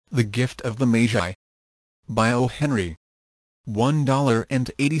The Gift of the Magi. By O. Henry.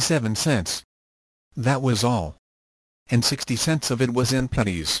 $1.87. That was all. And 60 cents of it was in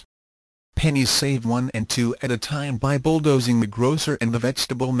pennies. Pennies saved 1 and 2 at a time by bulldozing the grocer and the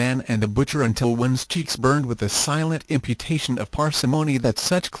vegetable man and the butcher until one's cheeks burned with the silent imputation of parsimony that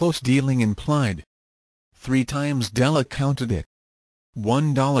such close dealing implied. 3 times Della counted it.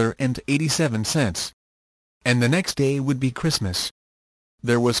 $1.87. And the next day would be Christmas.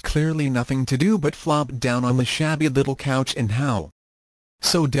 There was clearly nothing to do but flop down on the shabby little couch and howl.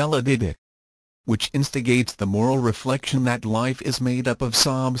 So Della did it. Which instigates the moral reflection that life is made up of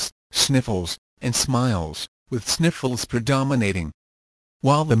sobs, sniffles, and smiles, with sniffles predominating.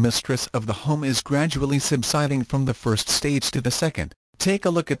 While the mistress of the home is gradually subsiding from the first stage to the second, take a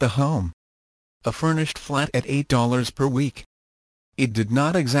look at the home. A furnished flat at $8 per week. It did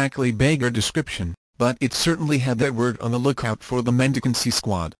not exactly beggar description, but it certainly had that word on the lookout for the mendicancy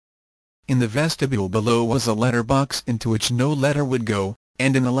squad. In the vestibule below was a letter box into which no letter would go,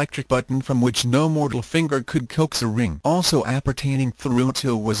 and an electric button from which no mortal finger could coax a ring. Also appertaining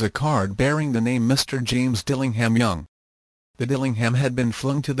thereto was a card bearing the name Mr. James Dillingham Young. The Dillingham had been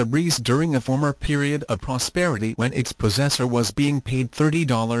flung to the breeze during a former period of prosperity when its possessor was being paid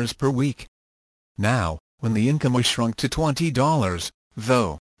 $30 per week. Now, when the income was shrunk to $20,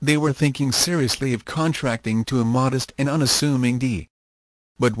 though, they were thinking seriously of contracting to a modest and unassuming D.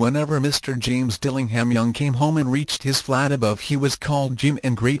 But whenever Mr. James Dillingham Young came home and reached his flat above, he was called Jim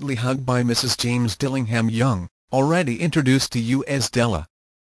and greatly hugged by Mrs. James Dillingham Young, already introduced to you as Della.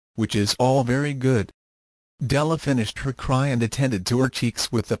 Which is all very good. Della finished her cry and attended to her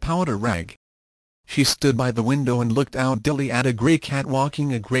cheeks with the powder rag. She stood by the window and looked out dilly at a grey cat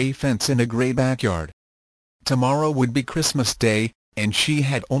walking a grey fence in a grey backyard. Tomorrow would be Christmas Day, and she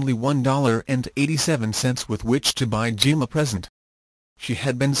had only $1.87 with which to buy Jim a present. She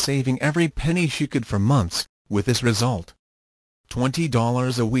had been saving every penny she could for months, with this result.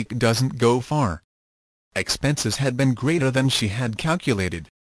 $20 a week doesn't go far. Expenses had been greater than she had calculated.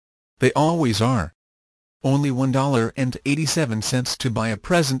 They always are. Only $1.87 to buy a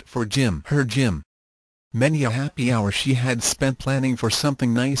present for Jim, her Jim. Many a happy hour she had spent planning for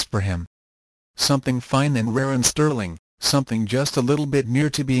something nice for him. Something fine and rare and sterling, something just a little bit near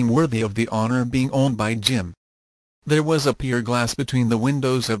to being worthy of the honor of being owned by Jim. There was a pier glass between the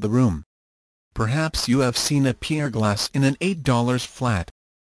windows of the room. Perhaps you have seen a pier glass in an $8 flat.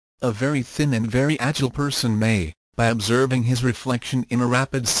 A very thin and very agile person may, by observing his reflection in a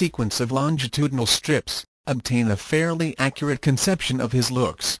rapid sequence of longitudinal strips, obtain a fairly accurate conception of his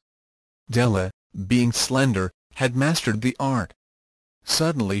looks. Della, being slender, had mastered the art.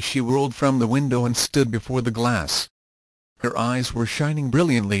 Suddenly she whirled from the window and stood before the glass. Her eyes were shining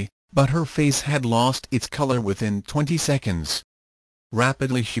brilliantly, but her face had lost its color within 20 seconds.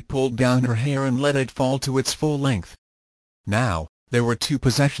 Rapidly she pulled down her hair and let it fall to its full length. Now, there were 2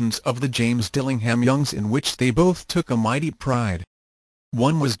 possessions of the James Dillingham Youngs in which they both took a mighty pride.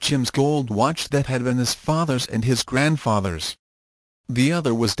 One was Jim's gold watch that had been his father's and his grandfather's. The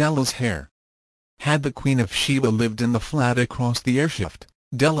other was Della's hair. Had the Queen of Sheba lived in the flat across the airshaft,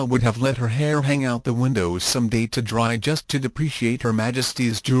 Della would have let her hair hang out the windows some day to dry just to depreciate Her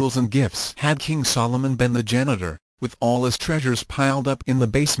Majesty's jewels and gifts. Had King Solomon been the janitor, with all his treasures piled up in the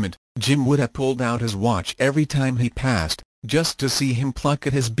basement, Jim would have pulled out his watch every time he passed, just to see him pluck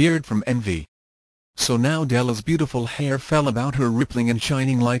at his beard from envy. So now Della's beautiful hair fell about her rippling and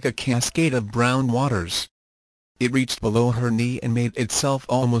shining like a cascade of brown waters. It reached below her knee and made itself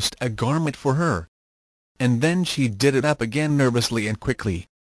almost a garment for her. And then she did it up again nervously and quickly.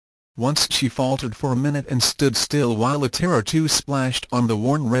 Once she faltered for a minute and stood still while a tear or two splashed on the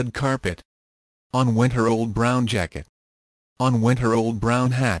worn red carpet. On went her old brown jacket. On went her old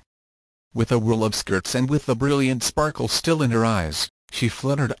brown hat. With a whirl of skirts and with the brilliant sparkle still in her eyes, she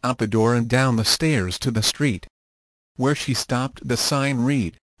fluttered out the door and down the stairs to the street. Where she stopped the sign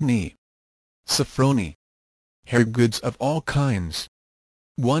read, "Ni. Sofroni. Hair goods of all kinds."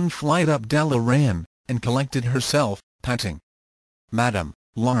 One flight up Della ran, and collected herself, panting. "Madam,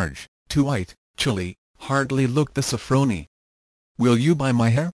 large, too white, chilly, hardly look the Sofroni." "Will you buy my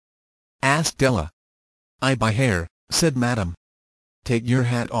hair?" asked Della. "I buy hair," said Madam. "Take your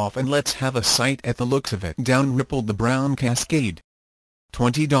hat off and let's have a sight at the looks of it." Down rippled the brown cascade.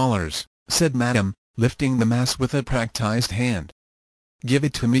 $20, said Madam, lifting the mass with a practised hand. "Give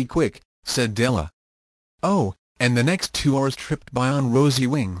it to me quick," said Della. Oh, and the next 2 hours tripped by on rosy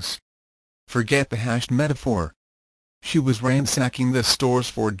wings. Forget the hashed metaphor. She was ransacking the stores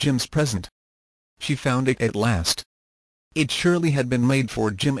for Jim's present. She found it at last. It surely had been made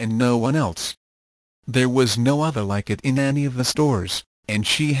for Jim and no one else. There was no other like it in any of the stores, and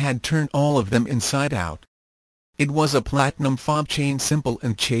she had turned all of them inside out. It was a platinum fob chain, simple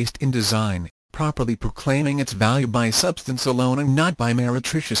and chaste in design, properly proclaiming its value by substance alone and not by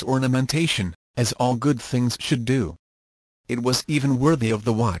meretricious ornamentation, as all good things should do. It was even worthy of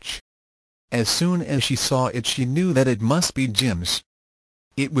the watch. As soon as she saw it she knew that it must be Jim's.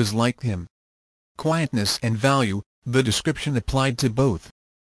 It was like him. Quietness and value, the description applied to both.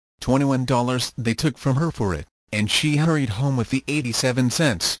 $21 they took from her for it, and she hurried home with the 87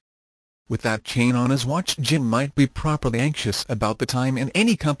 cents. With that chain on his watch, Jim might be properly anxious about the time in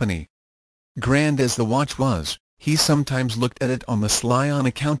any company. Grand as the watch was, he sometimes looked at it on the sly on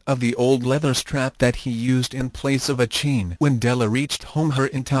account of the old leather strap that he used in place of a chain. When Della reached home her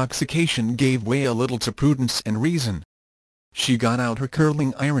intoxication gave way a little to prudence and reason. She got out her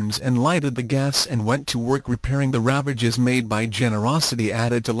curling irons and lighted the gas and went to work repairing the ravages made by generosity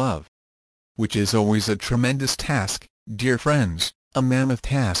added to love. Which is always a tremendous task, dear friends, a mammoth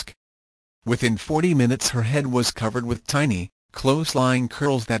task. Within 40 minutes her head was covered with tiny, close-lying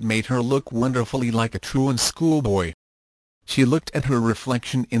curls that made her look wonderfully like a truant schoolboy. She looked at her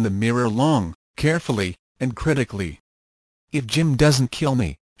reflection in the mirror long, carefully, and critically. "If Jim doesn't kill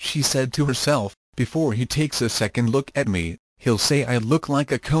me," she said to herself, "before he takes a second look at me, he'll say I look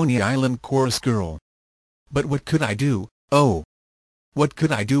like a Coney Island chorus girl. But what could I do? Oh! What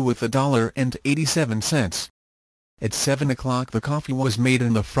could I do with $1.87? At 7 o'clock the coffee was made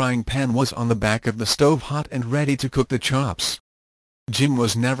and the frying pan was on the back of the stove hot and ready to cook the chops. Jim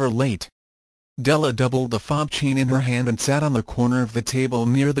was never late. Della doubled the fob chain in her hand and sat on the corner of the table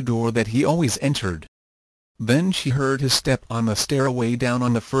near the door that he always entered. Then she heard his step on the stairway down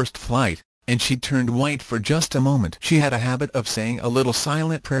on the first flight, and she turned white for just a moment. She had a habit of saying a little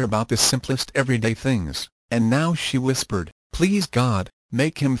silent prayer about the simplest everyday things, and now she whispered, "Please God,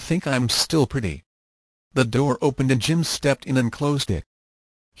 make him think I'm still pretty." The door opened and Jim stepped in and closed it.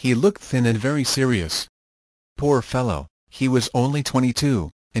 He looked thin and very serious. Poor fellow, he was only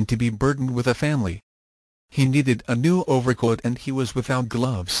 22, and to be burdened with a family. He needed a new overcoat and he was without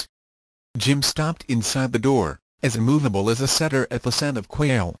gloves. Jim stopped inside the door, as immovable as a setter at the scent of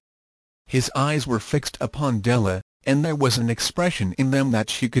quail. His eyes were fixed upon Della, and there was an expression in them that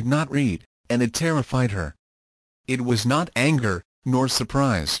she could not read, and it terrified her. It was not anger, nor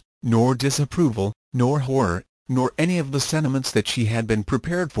surprise, nor disapproval, nor horror, nor any of the sentiments that she had been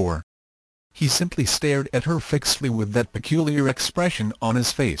prepared for. He simply stared at her fixedly with that peculiar expression on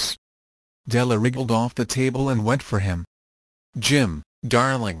his face. Della wriggled off the table and went for him. "Jim,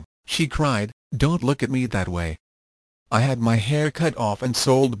 darling," she cried, "don't look at me that way. I had my hair cut off and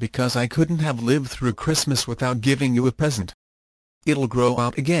sold because I couldn't have lived through Christmas without giving you a present. It'll grow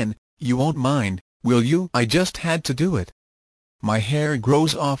out again, you won't mind, will you? I just had to do it. My hair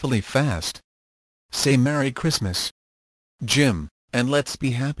grows awfully fast. Say Merry Christmas, Jim, and let's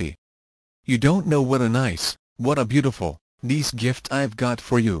be happy. You don't know what a nice, what a beautiful, nice gift I've got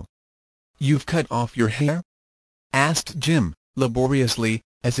for you." "You've cut off your hair?" asked Jim, laboriously,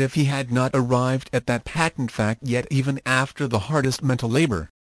 as if he had not arrived at that patent fact yet even after the hardest mental labor.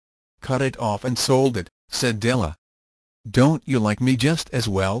 "Cut it off and sold it," said Della. "Don't you like me just as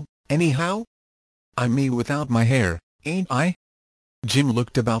well, anyhow? I'm me without my hair, ain't I?" Jim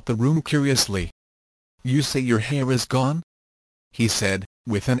looked about the room curiously. "You say your hair is gone?" he said,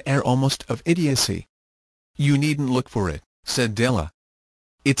 with an air almost of idiocy. "You needn't look for it," said Della.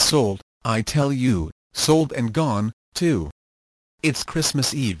 "It's sold, I tell you, sold and gone, too. It's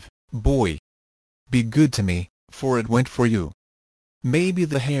Christmas Eve, boy. Be good to me, for it went for you. Maybe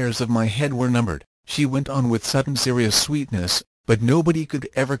the hairs of my head were numbered," she went on with sudden serious sweetness, "but nobody could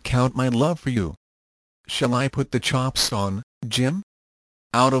ever count my love for you. Shall I put the chops on, Jim?"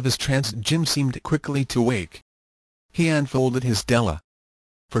 Out of his trance Jim seemed quickly to wake. He unfolded his Della.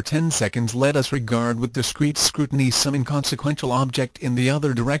 "For 10 seconds let us regard with discreet scrutiny some inconsequential object in the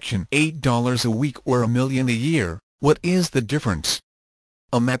other direction. $8 a week or $1 million a year, what is the difference?"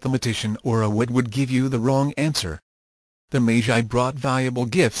 A mathematician or a wit would give you the wrong answer. The Magi brought valuable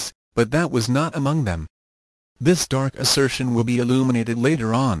gifts, but that was not among them. This dark assertion will be illuminated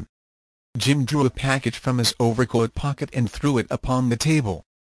later on. Jim drew a package from his overcoat pocket and threw it upon the table.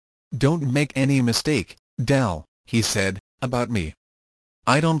 "Don't make any mistake, Dell," he said, "about me.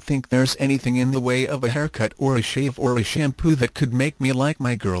 I don't think there's anything in the way of a haircut or a shave or a shampoo that could make me like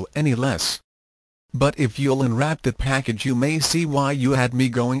my girl any less. But if you'll unwrap that package you may see why you had me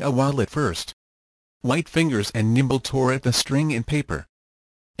going a while at first." White fingers and nimble tore at the string and paper.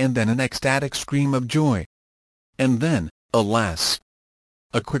 And then an ecstatic scream of joy. And then, alas!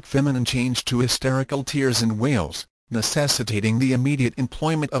 a quick feminine change to hysterical tears and wails, necessitating the immediate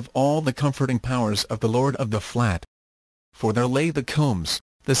employment of all the comforting powers of the lord of the flat. for there lay the combs,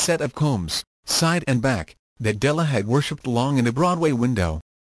 the set of combs, side and back, that Della had worshipped long in a Broadway window.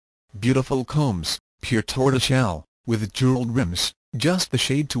 Beautiful combs, pure tortoiseshell, with jeweled rims, just the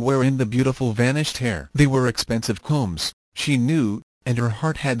shade to wear in the beautiful vanished hair. They were expensive combs, she knew, and her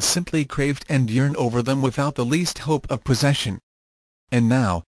heart had simply craved and yearned over them without the least hope of possession. And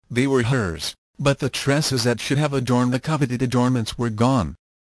now, they were hers, but the tresses that should have adorned the coveted adornments were gone.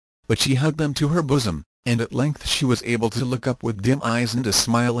 But she hugged them to her bosom, and at length she was able to look up with dim eyes and a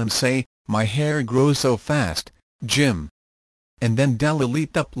smile and say, "My hair grows so fast, Jim." And then Della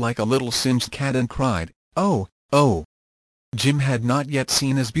leaped up like a little singed cat and cried, "Oh, oh!" Jim had not yet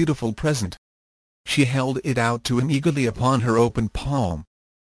seen his beautiful present. She held it out to him eagerly upon her open palm.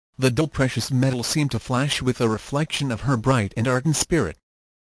 The dull precious metal seemed to flash with a reflection of her bright and ardent spirit.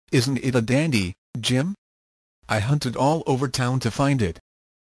 "Isn't it a dandy, Jim? I hunted all over town to find it.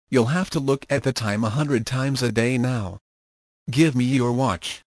 You'll have to look at the time 100 times a day now. Give me your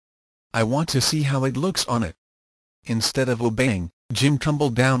watch. I want to see how it looks on it." Instead of obeying, Jim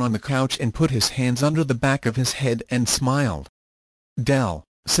tumbled down on the couch and put his hands under the back of his head and smiled. "Dell,"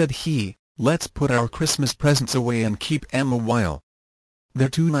 said he, "let's put our Christmas presents away and keep 'em a while. They're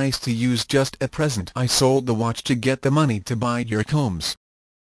too nice to use just at present. I sold the watch to get the money to buy your combs.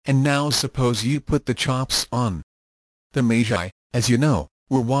 And now suppose you put the chops on." The Magi, as you know,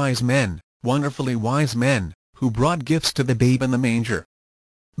 were wise men, wonderfully wise men, who brought gifts to the babe in the manger.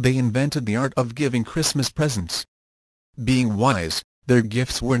 They invented the art of giving Christmas presents. Being wise, their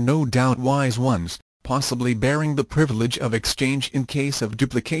gifts were no doubt wise ones, possibly bearing the privilege of exchange in case of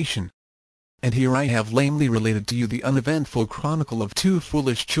duplication. And here I have lamely related to you the uneventful chronicle of two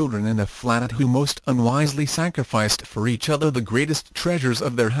foolish children in a flat who most unwisely sacrificed for each other the greatest treasures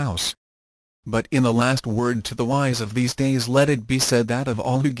of their house. But in the last word to the wise of these days let it be said that of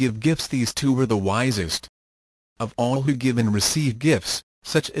all who give gifts these two were the wisest. Of all who give and receive gifts,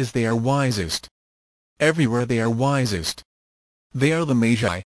 such as they are wisest. Everywhere they are wisest. They are the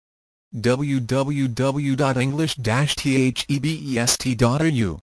Magi. www.english-thebest.ru